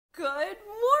Good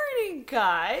morning,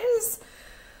 guys!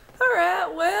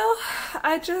 Alright, well,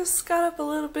 I just got up a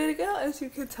little bit ago, as you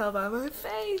can tell by my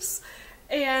face,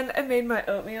 and I made my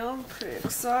oatmeal. I'm pretty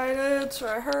excited. It's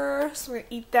right here, so I'm gonna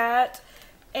eat that.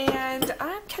 And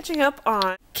I'm catching up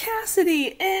on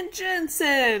Cassidy and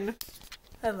Jensen.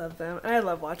 I love them, and I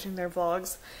love watching their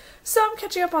vlogs. So I'm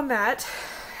catching up on that,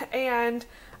 and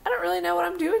I don't really know what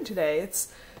I'm doing today.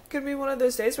 It's gonna be one of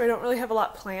those days where I don't really have a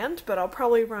lot planned, but I'll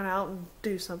probably run out and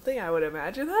do something, I would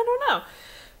imagine. I don't know.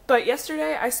 But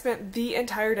yesterday I spent the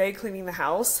entire day cleaning the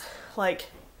house, like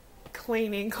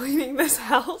cleaning this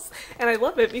house, and I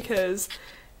love it because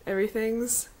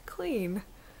everything's clean.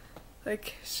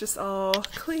 Like, it's just all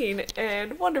clean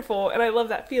and wonderful, and I love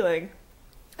that feeling.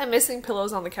 I'm missing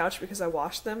pillows on the couch because I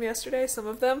washed them yesterday, some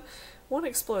of them. One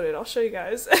exploded, I'll show you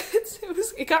guys.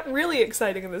 It got really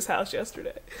exciting in this house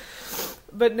yesterday.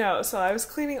 But no, so I was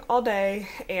cleaning all day,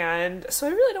 and so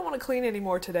I really don't want to clean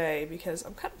anymore today because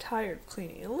I'm kind of tired of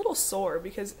cleaning, a little sore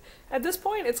because at this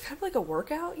point it's kind of like a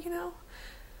workout, you know?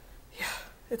 Yeah,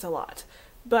 it's a lot.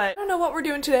 But I don't know what we're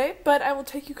doing today, but I will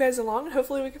take you guys along and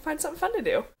hopefully we can find something fun to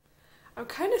do. I'm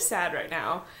kind of sad right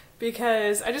now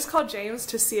because I just called James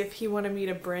to see if he wanted me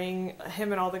to bring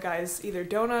him and all the guys either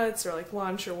donuts or like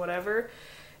lunch or whatever,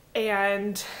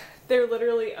 and they're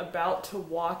literally about to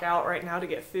walk out right now to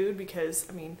get food because,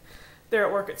 I mean, they're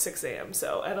at work at 6 a.m.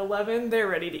 so at 11 they're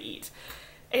ready to eat.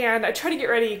 And I tried to get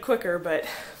ready quicker, but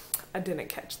I didn't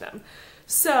catch them.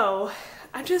 So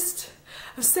I'm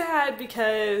sad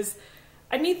because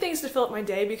I need things to fill up my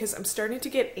day because I'm starting to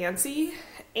get antsy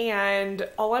and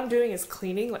all I'm doing is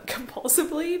cleaning like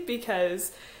compulsively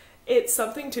because it's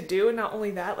something to do, and not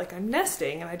only that, like I'm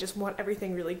nesting and I just want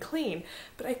everything really clean.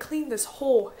 But I cleaned this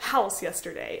whole house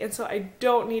yesterday, and so I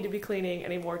don't need to be cleaning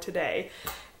anymore today.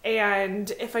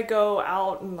 And if I go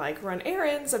out and like run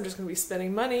errands, I'm just gonna be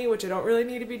spending money, which I don't really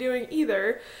need to be doing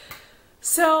either.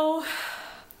 So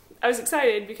I was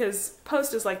excited because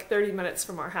Post is like 30 minutes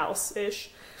from our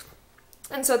house-ish.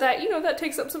 And so that, you know, that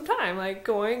takes up some time, like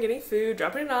going, getting food,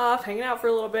 dropping it off, hanging out for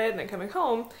a little bit, and then coming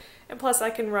home. And plus I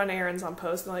can run errands on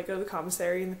Post and like go to the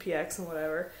commissary and the PX and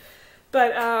whatever.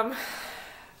 But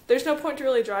there's no point to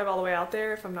really drive all the way out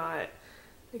there if I'm not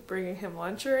like bringing him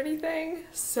lunch or anything.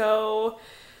 So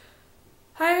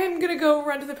I'm gonna go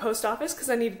run to the post office because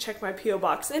I need to check my P.O.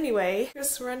 box anyway.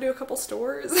 Just run to a couple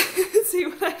stores and see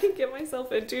what I can get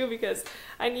myself into because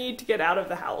I need to get out of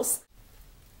the house.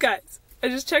 Guys, I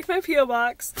just checked my P.O.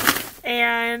 box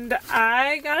and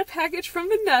I got a package from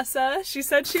Vanessa. She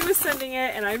said she was sending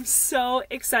it and I'm so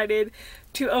excited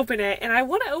to open it. And I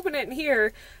want to open it in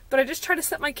here, but I just tried to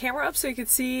set my camera up so you could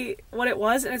see what it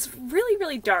was, and it's really,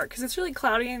 really dark because it's really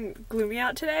cloudy and gloomy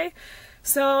out today.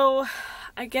 So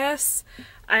I guess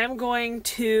I am going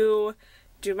to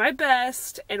do my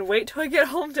best and wait till I get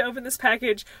home to open this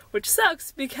package, which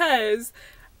sucks because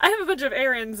I have a bunch of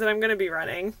errands that I'm going to be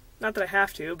running. Not that I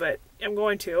have to, but I'm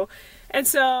going to. And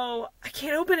so I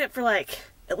can't open it for like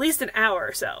at least an hour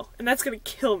or so, and that's going to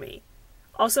kill me.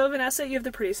 Also, Vanessa, you have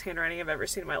the prettiest handwriting I've ever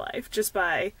seen in my life, just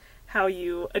by how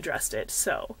you addressed it.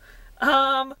 So,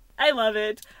 I love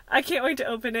it. I can't wait to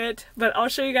open it, but I'll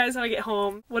show you guys when I get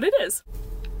home what it is.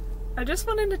 I just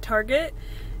went into Target,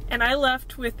 and I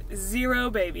left with 0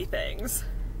 baby things.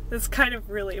 That's kind of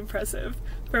really impressive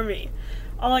for me.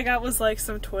 All I got was like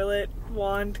some toilet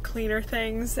wand cleaner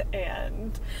things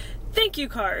and thank you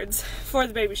cards for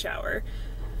the baby shower.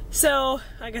 So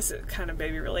I guess it's kind of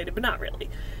baby related, but not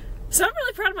really. So I'm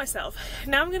really proud of myself.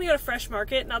 Now I'm gonna go to Fresh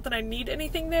Market. Not that I need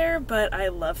anything there, but I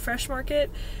love Fresh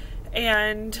Market.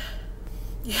 And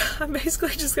yeah, I'm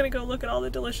basically just gonna go look at all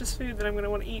the delicious food that I'm gonna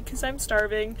want to eat because I'm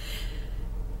starving.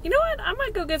 You know what? I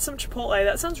might go get some Chipotle.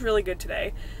 That sounds really good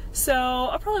today. So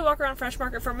I'll probably walk around Fresh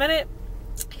Market for a minute,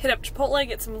 hit up Chipotle,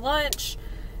 get some lunch,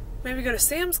 maybe go to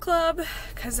Sam's Club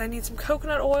because I need some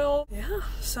coconut oil. Yeah,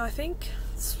 so I think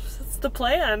that's the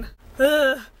plan.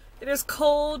 Ugh, it is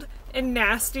cold and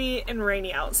nasty and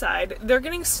rainy outside. They're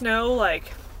getting snow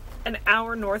like an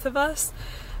hour north of us,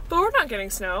 but we're not getting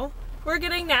snow. We're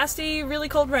getting nasty, really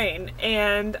cold rain,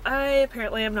 and I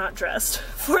apparently am not dressed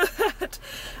for that.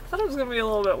 I thought it was gonna be a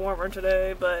little bit warmer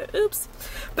today, but oops.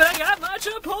 But I got my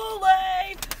Chipotle!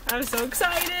 I'm so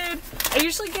excited! I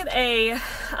usually get a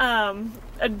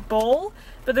bowl,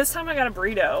 but this time I got a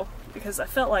burrito because I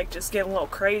felt like just getting a little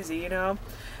crazy, you know?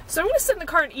 So I'm gonna sit in the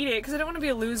car and eat it because I don't want to be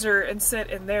a loser and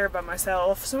sit in there by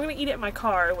myself. So I'm gonna eat it in my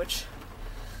car, which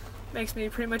makes me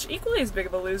pretty much equally as big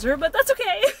of a loser, but that's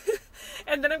okay!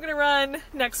 And then I'm gonna run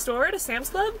next door to Sam's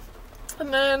Club,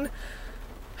 and then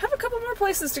have a couple more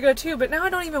places to go to, but now I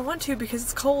don't even want to because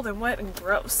it's cold and wet and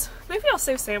gross. Maybe I'll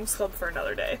save Sam's Club for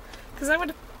another day, because I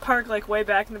would park like way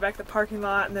back in the back of the parking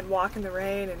lot and then walk in the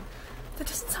rain, and that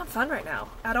doesn't sound fun right now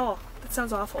at all. That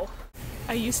sounds awful.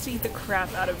 I used to eat the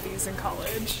crap out of these in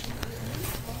college.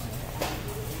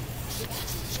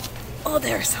 Oh,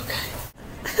 they're so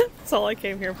good. That's all I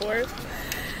came here for.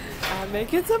 I'm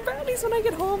making some brownies when I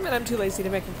get home, and I'm too lazy to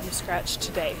make them from scratch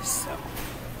today, so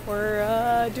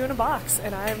we're doing a box,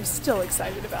 and I'm still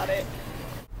excited about it.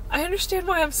 I understand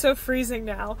why I'm so freezing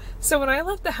now. So when I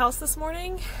left the house this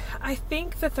morning, I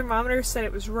think the thermometer said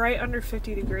it was right under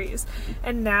 50 degrees,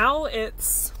 and now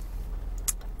it's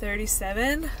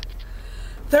 37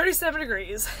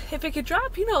 degrees. If it could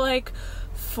drop, you know, like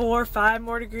 4 or 5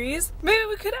 more degrees, maybe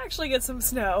we could actually get some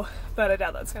snow, but I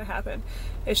doubt that's gonna happen.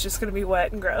 It's just gonna be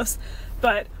wet and gross.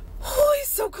 But oh, it's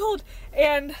so cold.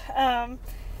 And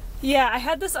yeah, I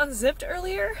had this unzipped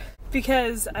earlier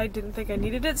because I didn't think I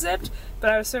needed it zipped,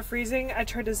 but I was so freezing I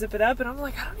tried to zip it up and I'm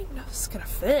like, I don't even know if this is gonna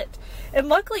fit. And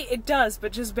luckily it does,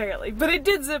 but just barely. But it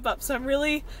did zip up, so I'm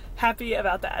really happy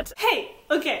about that. Hey,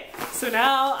 okay, so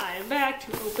now I am back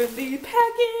to open the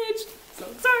package. So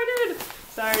excited.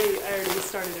 Sorry, I already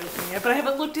started opening it, but I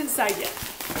haven't looked inside yet.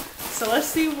 So let's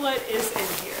see what is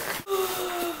in here.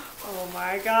 Oh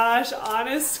my gosh,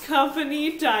 Honest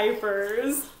Company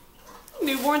diapers.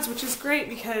 Newborns, which is great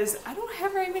because I don't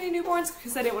have very many newborns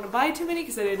because I didn't want to buy too many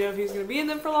because I didn't know if he was going to be in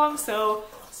them for long, so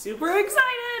super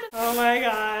excited. Oh my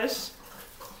gosh.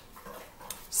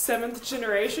 7th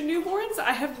generation newborns?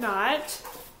 I have not.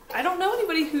 I don't know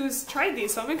anybody who's tried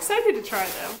these, so I'm excited to try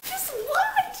them. Just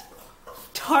what?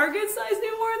 Target size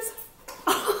newborns?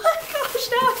 Oh my gosh,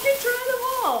 now I can try them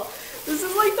all. This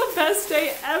is like the best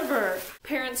day ever.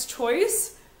 Parents'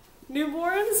 Choice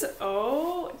newborns.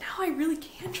 Oh, now I really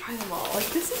can try them all. Like,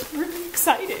 this is really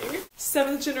exciting.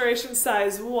 7th generation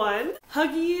size 1.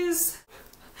 Huggies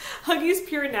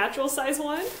Pure Natural size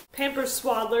 1. Pampers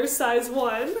Swaddler size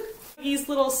 1. Huggies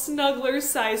Little Snuggler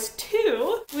size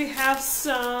 2. We have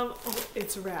some, oh,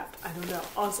 it's wrap. I don't know.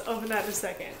 I'll open that in a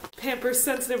second. Pampers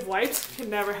Sensitive Wipes. Can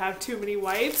never have too many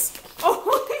wipes. Oh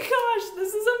my gosh,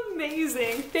 this is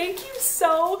amazing. Thank you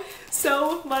so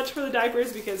much for the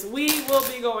diapers because we will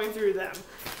be going through them.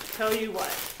 Tell you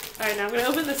what. All right, now I'm gonna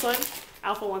open this one.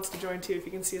 Alpha wants to join too, if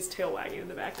you can see his tail wagging in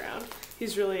the background.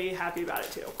 He's really happy about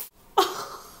it too.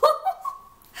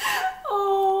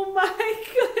 Oh my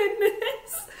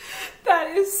goodness. That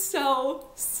is so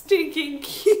stinking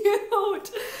cute.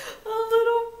 A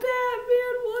little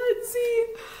Batman onesie.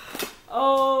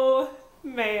 Oh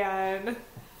man.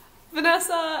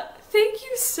 Vanessa, thank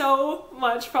you so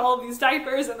much for all of these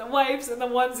diapers and the wipes and the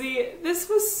onesie. This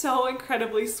was so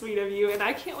incredibly sweet of you, and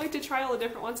I can't wait to try all the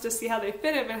different ones to see how they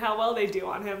fit him and how well they do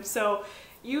on him. So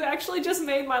you actually just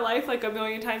made my life like a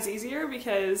million times easier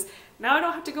because now I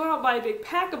don't have to go out and buy a big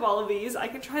pack of all of these. I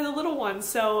can try the little ones.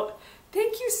 So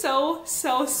thank you so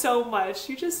much.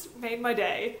 You just made my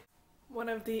day. One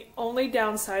of the only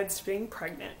downsides to being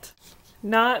pregnant.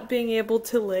 Not being able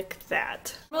to lick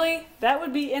that. Really, that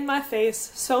would be in my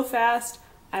face so fast,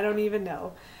 I don't even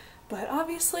know. But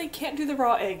obviously can't do the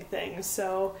raw egg thing,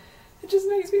 so it just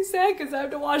makes me sad because I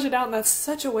have to wash it out, and that's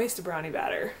such a waste of brownie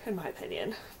batter, in my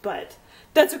opinion. But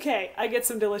that's okay, I get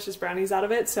some delicious brownies out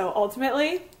of it, so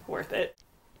ultimately, worth it.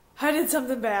 I did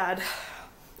something bad.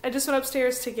 I just went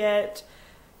upstairs to get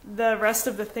the rest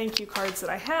of the thank you cards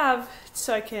that I have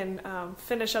so I can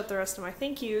finish up the rest of my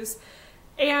thank yous.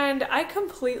 And I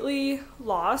completely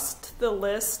lost the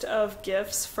list of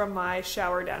gifts from my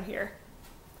shower down here.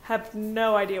 Have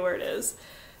no idea where it is.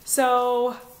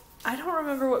 So I don't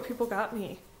remember what people got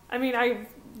me. I mean, I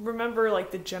remember like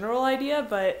the general idea,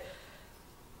 but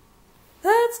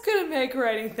that's gonna make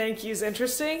writing thank yous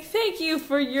interesting. Thank you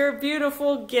for your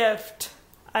beautiful gift.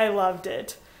 I loved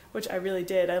it, which I really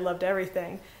did. I loved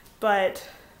everything, but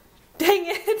dang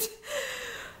it.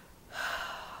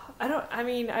 I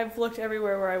mean, I've looked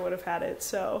everywhere where I would have had it,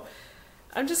 so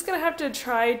I'm just gonna have to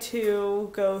try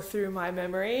to go through my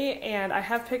memory, and I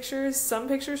have pictures, some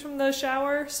pictures from the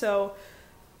shower, so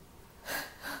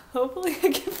hopefully I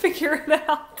can figure it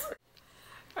out.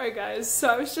 Alright guys, so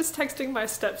I was just texting my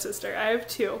stepsister. I have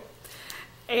 2,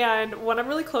 and one I'm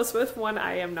really close with, one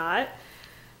I am not.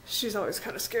 She's always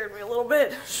kind of scared me a little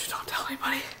bit. Shh, don't tell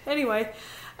anybody. Anyway,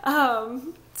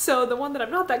 so the one that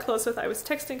I'm not that close with, I was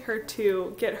texting her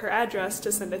to get her address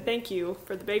to send a thank you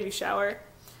for the baby shower.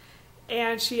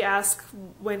 And she asked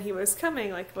when he was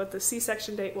coming, like what the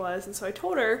C-section date was, and so I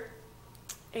told her,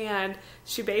 and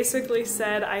she basically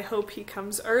said, I hope he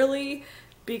comes early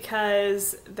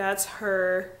because that's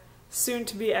her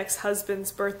soon-to-be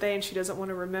ex-husband's birthday and she doesn't want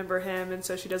to remember him, and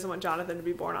so she doesn't want Jonathan to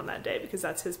be born on that day because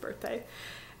that's his birthday.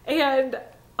 And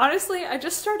honestly, I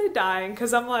just started dying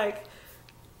because I'm like,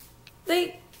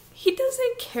 they he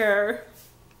doesn't care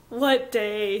what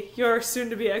day your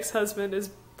soon-to-be ex-husband is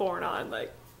born on.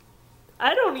 Like,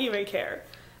 I don't even care.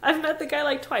 I've met the guy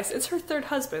like twice. It's her third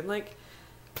husband. Like,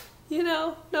 you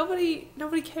know, nobody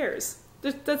cares.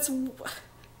 That's,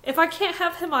 if I can't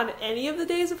have him on any of the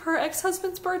days of her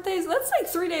ex-husband's birthdays, that's like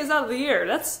 3 days out of the year.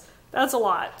 That's a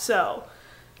lot. So,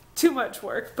 too much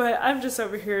work. But I'm just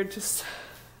over here just,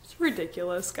 it's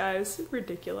ridiculous, guys.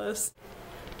 Ridiculous.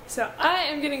 So I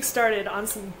am getting started on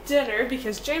some dinner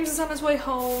because James is on his way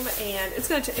home, and it's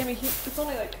gonna take, I mean, it's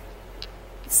only like,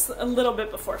 it's a little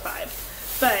bit before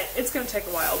 5, but it's gonna take a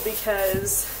while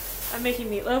because I'm making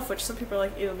meatloaf, which some people are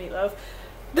like, ew, meatloaf.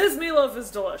 This meatloaf is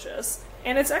delicious,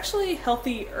 and it's actually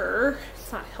healthier.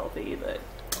 It's not healthy, but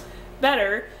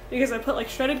better, because I put like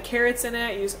shredded carrots in it.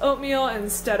 I use oatmeal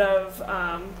instead of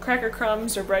cracker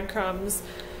crumbs or breadcrumbs,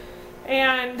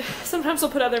 and sometimes I'll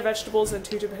put other vegetables in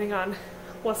too, depending on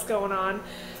what's going on.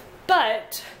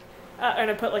 But and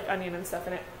I put like onion and stuff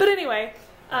in it. But anyway,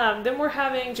 then we're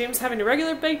having, James having a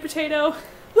regular baked potato.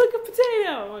 Look, a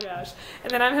potato! Oh my gosh.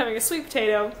 And then I'm having a sweet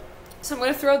potato. So I'm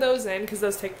going to throw those in because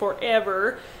those take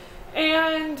forever.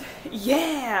 And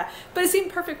yeah, but it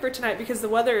seemed perfect for tonight because the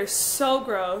weather is so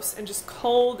gross and just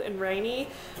cold and rainy.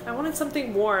 I wanted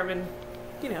something warm and,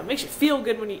 you know, it makes you feel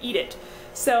good when you eat it.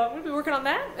 So I'm going to be working on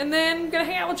that, and then I'm going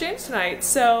to hang out with James tonight.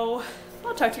 So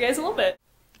I'll talk to you guys in a little bit.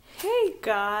 Hey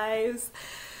guys!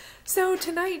 So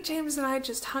tonight James and I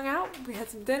just hung out, we had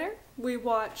some dinner, we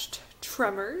watched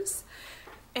Tremors,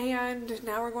 and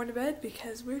now we're going to bed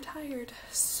because we're tired.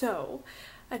 So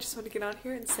I just want to get on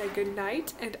here and say good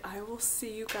night, and I will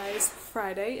see you guys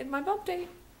Friday in my bump date.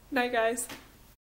 Night, guys.